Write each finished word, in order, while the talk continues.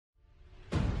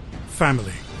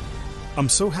Family, I'm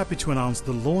so happy to announce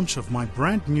the launch of my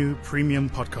brand new premium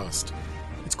podcast.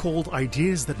 It's called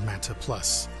Ideas That Matter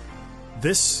Plus.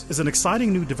 This is an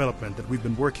exciting new development that we've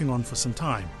been working on for some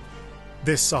time.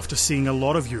 This after seeing a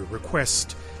lot of you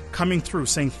request coming through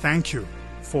saying thank you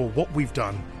for what we've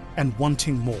done and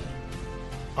wanting more.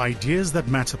 Ideas That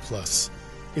Matter Plus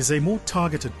is a more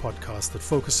targeted podcast that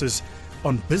focuses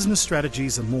on business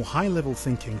strategies and more high-level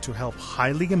thinking to help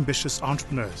highly ambitious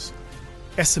entrepreneurs,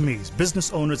 SMEs,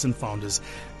 business owners and founders,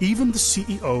 even the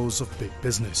CEOs of big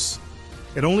business.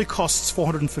 It only costs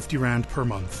 450 Rand per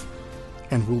month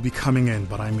and will be coming in,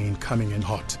 but I mean coming in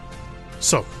hot.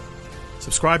 So,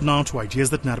 subscribe now to Ideas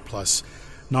That Matter Plus,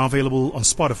 now available on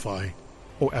Spotify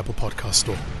or Apple Podcast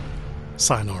Store.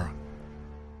 Sayonara.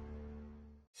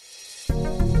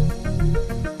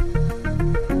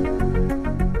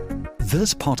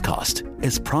 This podcast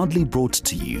is proudly brought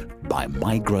to you by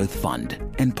My Growth Fund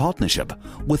in partnership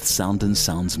with Sound and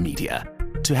Sounds Media.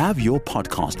 To have your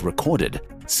podcast recorded,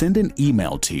 send an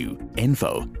email to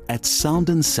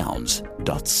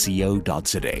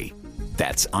info@soundandsounds.co.za.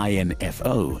 That's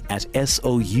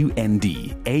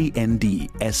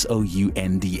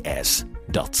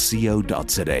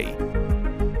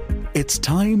info@soundandsounds.co.za. It's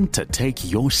time to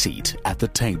take your seat at the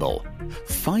table.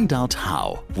 Find out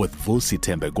how with Vusi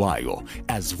Tembegwayo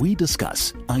as we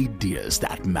discuss ideas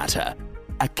that matter.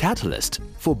 A catalyst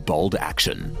for bold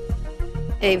action.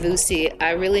 Hey Vusi,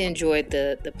 I really enjoyed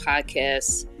the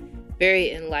podcast.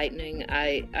 Very enlightening.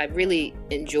 I really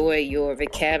enjoy your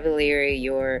vocabulary,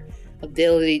 your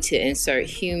ability to insert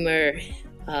humor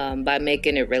by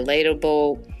making it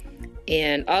relatable,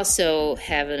 and also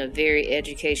having a very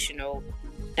educational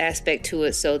aspect to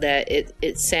it so that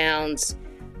it sounds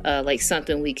like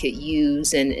something we could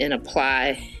use and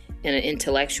apply in an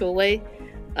intellectual way.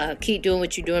 Keep doing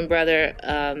what you're doing, brother.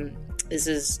 This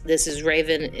is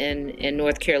Raven in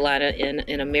North Carolina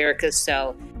in America.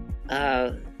 So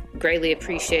greatly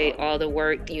appreciate all the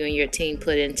work you and your team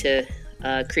put into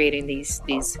creating these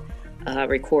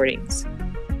recordings.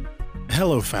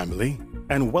 Hello, family,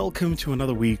 and welcome to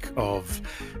another week of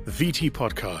the VT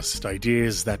Podcast,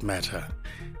 Ideas That Matter.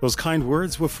 Those kind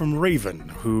words were from Raven,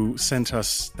 who sent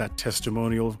us that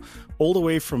testimonial all the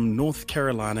way from North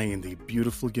Carolina in the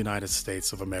beautiful United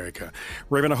States of America.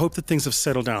 Raven, I hope that things have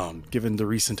settled down, given the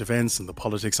recent events and the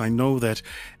politics. I know that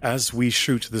as we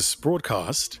shoot this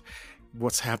broadcast,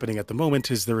 what's happening at the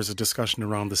moment is there is a discussion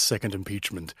around the second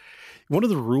impeachment. One of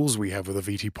the rules we have with the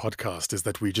VT podcast is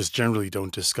that we just generally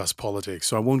don't discuss politics,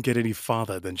 so I won't get any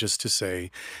farther than just to say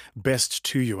best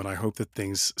to you, and I hope that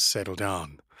things settle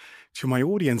down. To my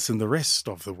audience in the rest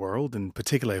of the world, in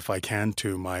particular, if I can,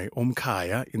 to my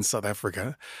Omkaya in South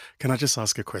Africa, can I just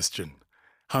ask a question?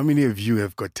 How many of you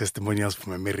have got testimonials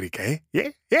from America? Yeah?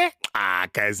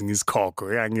 Guys,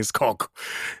 ngizkhokho.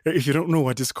 If you don't know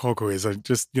what this khokho is,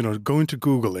 just, go into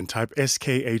Google and type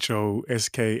SKHO,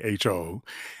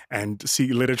 and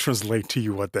let it translate to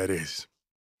you what that is.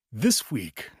 This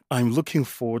week, I'm looking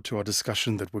forward to our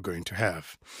discussion that we're going to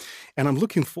have. And I'm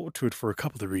looking forward to it for a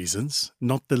couple of reasons,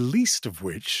 not the least of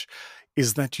which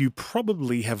is that you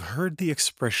probably have heard the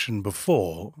expression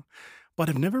before, but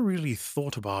have never really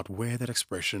thought about where that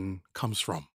expression comes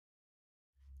from.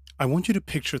 I want you to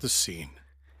picture the scene.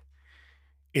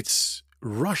 It's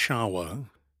rush hour,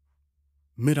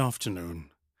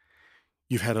 mid-afternoon.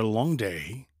 You've had a long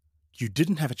day. You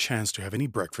didn't have a chance to have any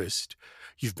breakfast.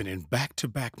 You've been in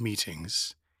back-to-back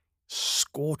meetings,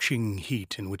 scorching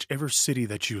heat in whichever city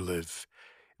that you live.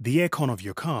 The aircon of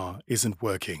your car isn't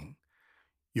working.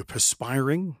 You're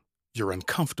perspiring, you're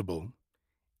uncomfortable,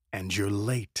 and you're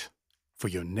late for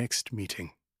your next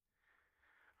meeting.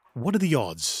 What are the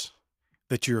odds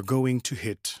that you're going to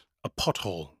hit a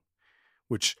pothole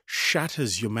which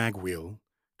shatters your mag wheel,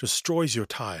 destroys your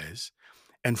tires,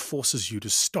 and forces you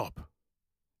to stop?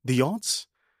 The odds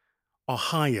are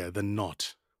higher than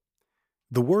not.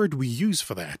 The word we use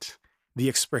for that, the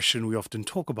expression we often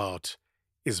talk about,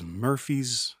 is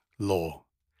Murphy's Law.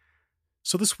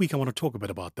 So this week I want to talk a bit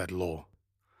about that law.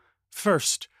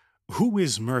 First, who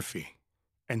is Murphy?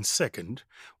 And second,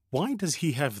 why does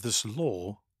he have this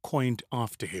law coined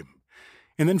after him?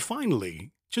 And then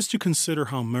finally, just to consider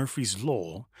how Murphy's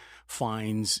Law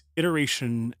finds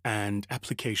iteration and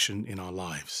application in our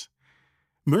lives.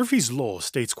 Murphy's Law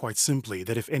states quite simply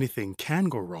that if anything can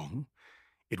go wrong,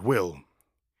 it will.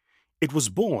 It was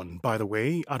born, by the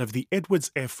way, out of the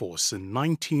Edwards Air Force in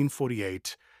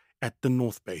 1948 at the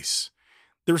North Base.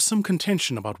 There is some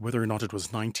contention about whether or not it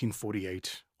was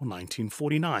 1948 or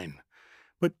 1949,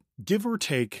 but give or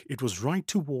take, it was right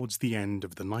towards the end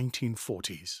of the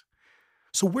 1940s.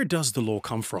 So where does the law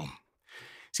come from?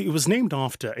 See, it was named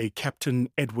after a Captain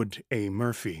Edward A.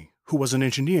 Murphy, who was an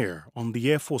engineer on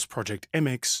the Air Force Project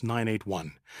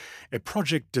MX-981, a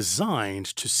project designed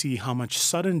to see how much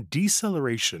sudden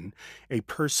deceleration a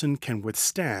person can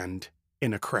withstand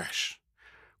in a crash.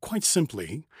 Quite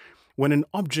simply, when an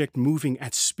object moving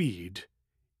at speed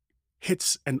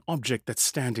hits an object that's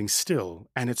standing still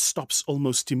and it stops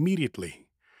almost immediately,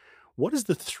 what is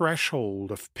the threshold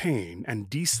of pain and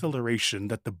deceleration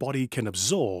that the body can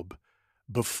absorb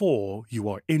before you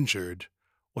are injured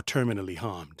or terminally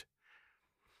harmed?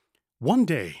 One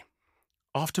day,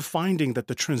 after finding that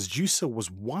the transducer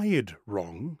was wired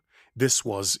wrong, this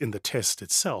was in the test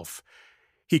itself,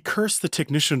 he cursed the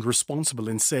technician responsible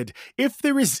and said, "If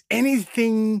there is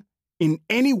anything in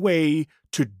any way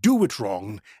to do it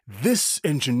wrong, this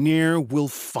engineer will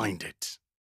find it."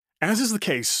 As is the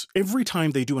case, every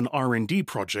time they do an R&D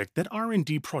project, that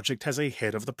R&D project has a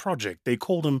head of the project. They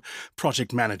call them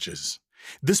project managers.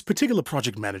 This particular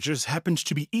project manager happened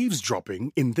to be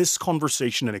eavesdropping in this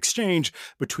conversation and exchange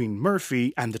between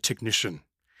Murphy and the technician.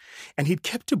 And he'd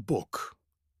kept a book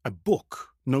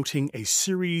noting a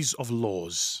series of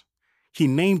laws. He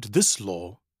named this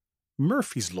law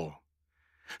Murphy's Law.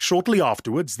 Shortly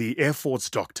afterwards, the Air Force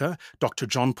doctor, Dr.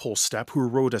 John Paul Stapp, who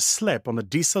rode a slep on the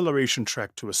deceleration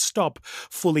track to a stop,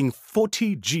 falling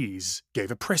 40 Gs,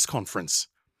 gave a press conference.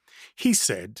 He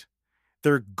said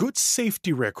their good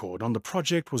safety record on the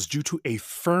project was due to a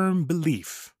firm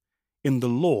belief in the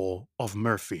law of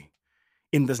Murphy,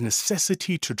 in the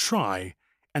necessity to try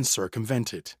and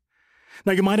circumvent it.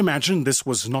 Now, you might imagine this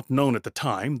was not known at the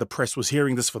time. The press was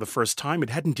hearing this for the first time. It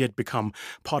hadn't yet become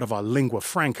part of our lingua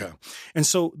franca. And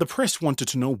so the press wanted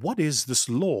to know, what is this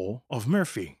law of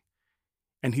Murphy?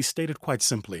 And he stated quite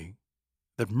simply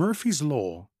that Murphy's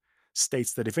law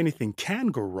states that if anything can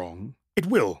go wrong, it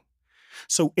will.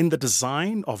 So in the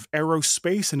design of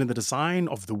aerospace and in the design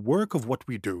of the work of what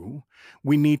we do,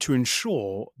 we need to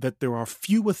ensure that there are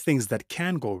fewer things that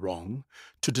can go wrong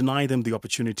to deny them the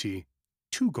opportunity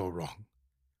to go wrong.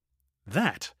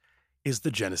 That is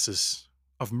the genesis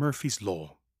of Murphy's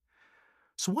Law.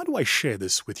 So why do I share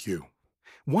this with you?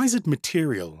 Why is it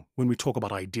material when we talk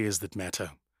about ideas that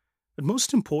matter? But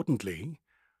most importantly,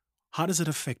 how does it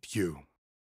affect you?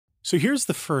 So here's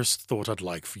the first thought I'd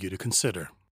like for you to consider.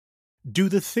 Do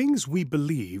the things we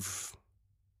believe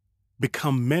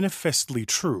become manifestly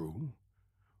true,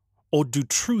 or do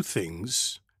true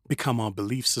things become our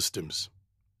belief systems?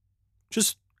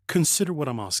 Just consider what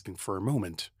I'm asking for a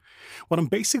moment. What I'm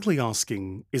basically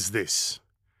asking is this: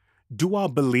 do our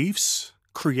beliefs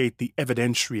create the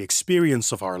evidentiary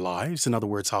experience of our lives, in other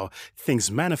words, how things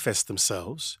manifest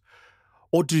themselves,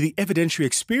 or do the evidentiary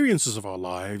experiences of our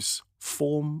lives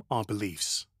form our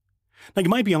beliefs? Now, you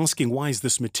might be asking, why is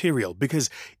this material? Because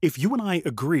if you and I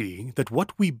agree that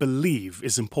what we believe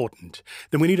is important,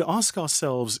 then we need to ask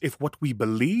ourselves if what we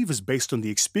believe is based on the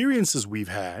experiences we've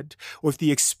had, or if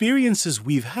the experiences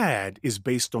we've had is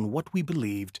based on what we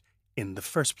believed in the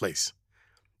first place.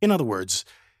 In other words,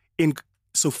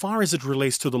 so far as it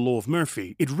relates to the law of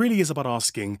Murphy, it really is about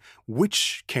asking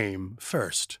which came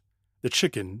first, the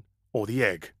chicken or the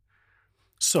egg.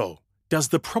 So, does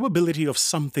the probability of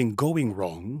something going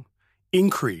wrong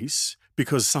increase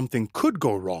because something could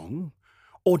go wrong,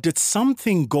 or did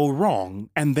something go wrong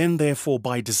and then therefore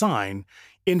by design,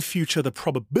 in future the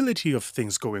probability of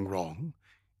things going wrong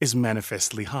is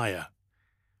manifestly higher?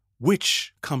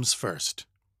 Which comes first?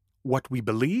 What we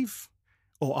believe,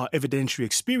 or our evidentiary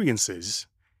experiences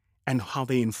and how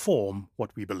they inform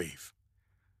what we believe?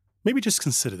 Maybe just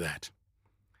consider that.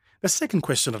 The second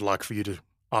question I'd like for you to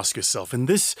ask yourself, and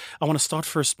this I want to start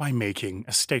first by making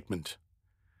a statement.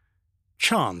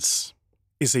 Chance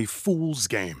is a fool's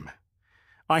game.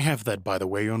 I have that, by the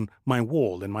way, on my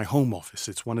wall in my home office.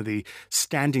 It's one of the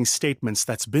standing statements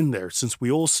that's been there since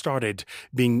we all started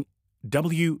being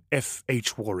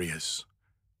WFH warriors,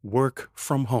 work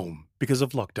from home, because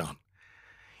of lockdown.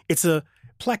 It's a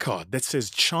placard that says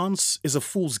chance is a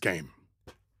fool's game.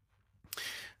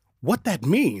 What that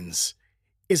means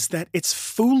is that it's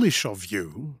foolish of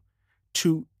you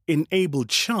to enable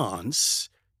chance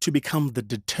to become the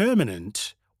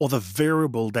determinant or the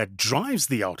variable that drives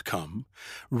the outcome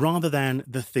rather than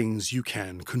the things you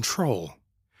can control.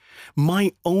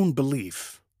 My own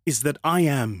belief is that I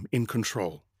am in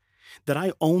control, that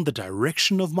I own the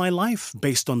direction of my life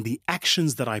based on the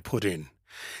actions that I put in,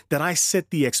 that I set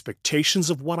the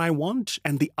expectations of what I want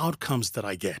and the outcomes that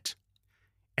I get.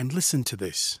 And listen to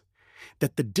this,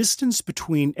 that the distance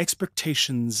between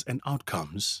expectations and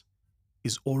outcomes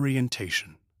is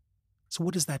orientation. So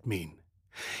what does that mean?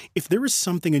 If there is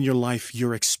something in your life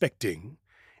you're expecting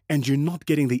and you're not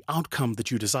getting the outcome that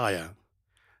you desire,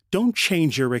 don't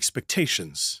change your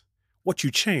expectations. What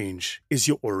you change is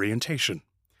your orientation.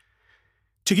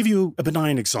 To give you a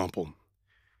benign example,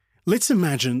 let's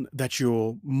imagine that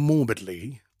you're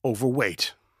morbidly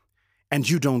overweight and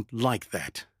you don't like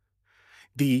that.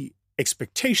 The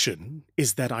expectation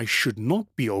is that I should not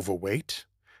be overweight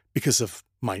because of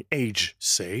my age,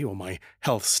 say, or my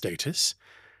health status.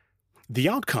 The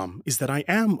outcome is that I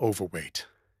am overweight.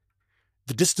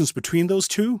 The distance between those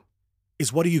two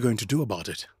is what are you going to do about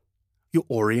it? Your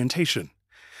orientation.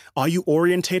 Are you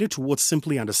orientated towards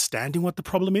simply understanding what the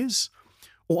problem is?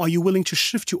 Or are you willing to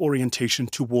shift your orientation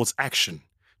towards action,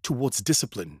 towards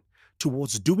discipline,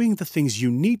 towards doing the things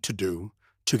you need to do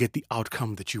to get the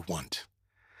outcome that you want?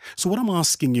 So what I'm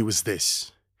asking you is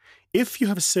this. If you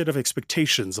have a set of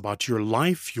expectations about your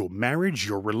life, your marriage,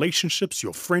 your relationships,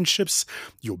 your friendships,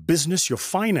 your business, your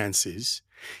finances,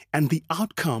 and the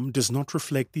outcome does not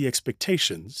reflect the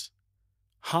expectations,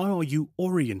 how are you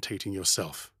orientating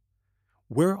yourself?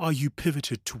 Where are you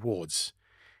pivoted towards?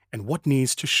 And what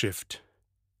needs to shift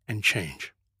and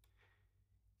change?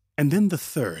 And then the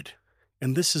third,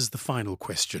 and this is the final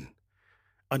question.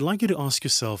 I'd like you to ask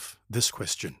yourself this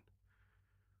question.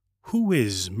 Who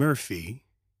is Murphy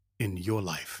in your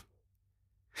life?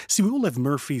 See, we all have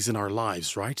Murphys in our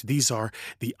lives, right? These are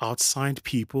the outside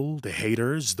people, the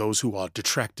haters, those who are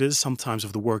detractors sometimes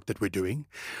of the work that we're doing.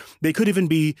 They could even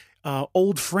be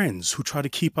old friends who try to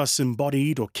keep us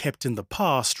embodied or kept in the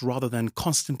past rather than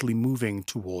constantly moving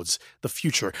towards the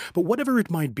future. But whatever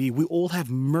it might be, we all have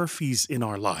Murphys in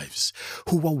our lives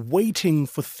who are waiting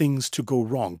for things to go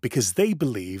wrong because they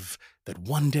believe that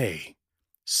one day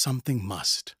something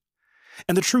must.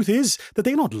 And the truth is that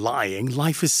they're not lying.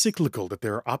 Life is cyclical, that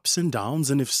there are ups and downs,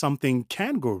 and if something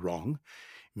can go wrong,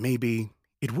 maybe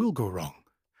it will go wrong.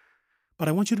 But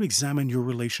I want you to examine your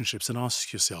relationships and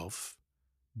ask yourself,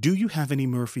 do you have any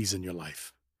Murphys in your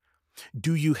life?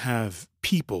 Do you have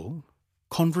people,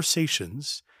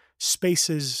 conversations,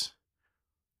 spaces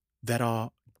that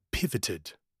are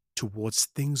pivoted towards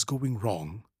things going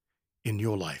wrong in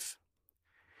your life?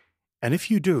 And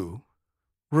if you do,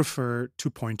 refer to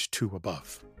point 2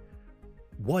 above.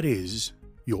 What is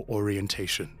your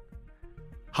orientation?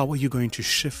 How are you going to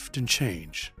shift and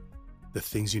change the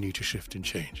things you need to shift and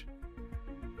change?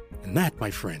 And that, my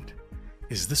friend,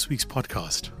 is this week's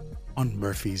podcast on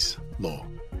Murphy's Law.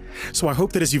 So I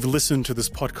hope that as you've listened to this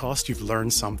podcast, you've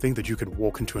learned something that you can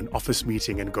walk into an office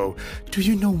meeting and go, do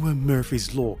you know where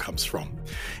Murphy's Law comes from?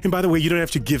 And by the way, you don't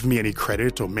have to give me any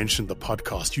credit or mention the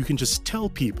podcast. You can just tell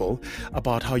people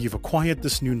about how you've acquired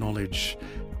this new knowledge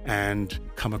and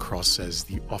come across as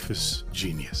the office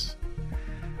genius.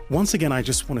 Once again, I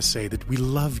just want to say that we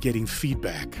love getting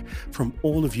feedback from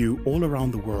all of you all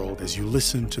around the world as you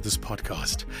listen to this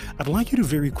podcast. I'd like you to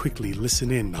very quickly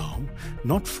listen in now,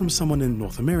 not from someone in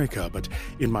North America, but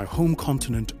in my home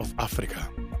continent of Africa.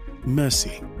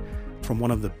 Mercy, from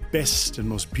one of the best and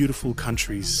most beautiful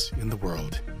countries in the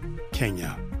world,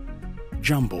 Kenya.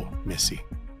 Jambo, Mercy.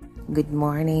 Good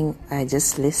morning. I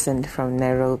just listened from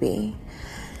Nairobi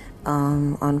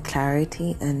on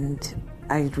clarity, and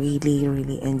I really,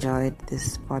 really enjoyed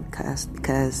this podcast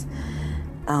because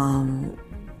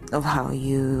of how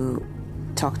you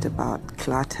talked about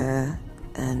clutter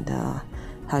and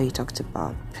how you talked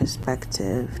about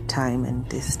perspective, time, and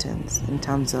distance in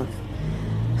terms of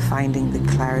finding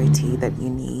the clarity that you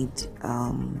need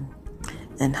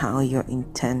and how your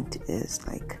intent is,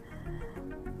 like,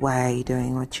 why are you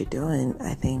doing what you're doing?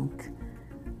 I think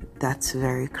that's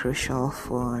very crucial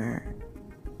for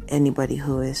anybody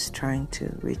who is trying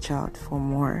to reach out for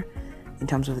more in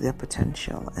terms of their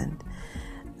potential. And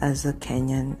as a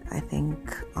Kenyan, I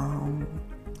think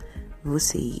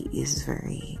Vusi is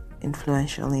very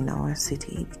influential in our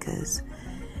city because,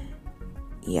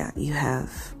 you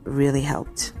have really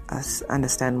helped us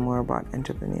understand more about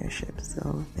entrepreneurship.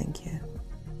 So thank you.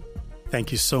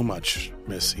 Thank you so much,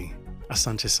 Mercy.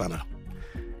 Asante sana.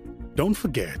 Don't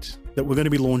forget that we're going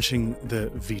to be launching the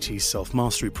VT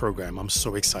Self-Mastery Program. I'm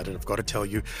so excited. I've got to tell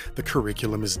you, the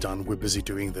curriculum is done. We're busy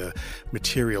doing the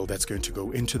material that's going to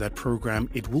go into that program.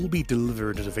 It will be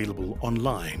delivered and available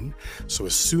online. So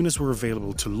as soon as we're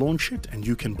available to launch it and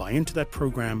you can buy into that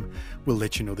program, we'll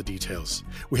let you know the details.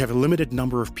 We have a limited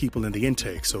number of people in the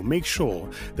intake, so make sure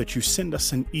that you send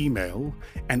us an email,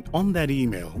 and on that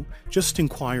email, just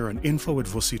inquire on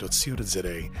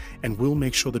info@vusi.co.za, and we'll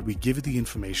make sure that we give you the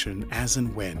information as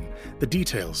and when the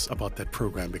details about that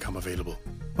program become available.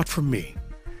 But from me,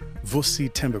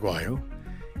 Vusi Tembegwayo,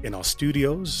 in our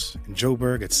studios in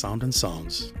Joburg at Sound and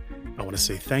Sounds, I want to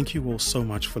say thank you all so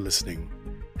much for listening.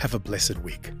 Have a blessed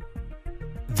week.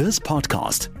 This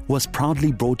podcast was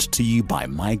proudly brought to you by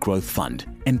My Growth Fund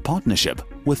in partnership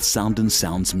with Sound and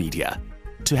Sounds Media.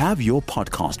 To have your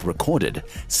podcast recorded,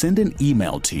 send an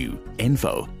email to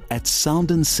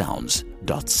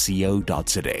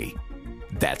info@soundandsounds.co.za.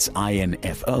 That's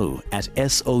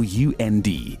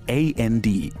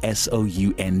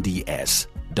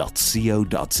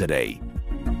info@soundandssounds.co.za.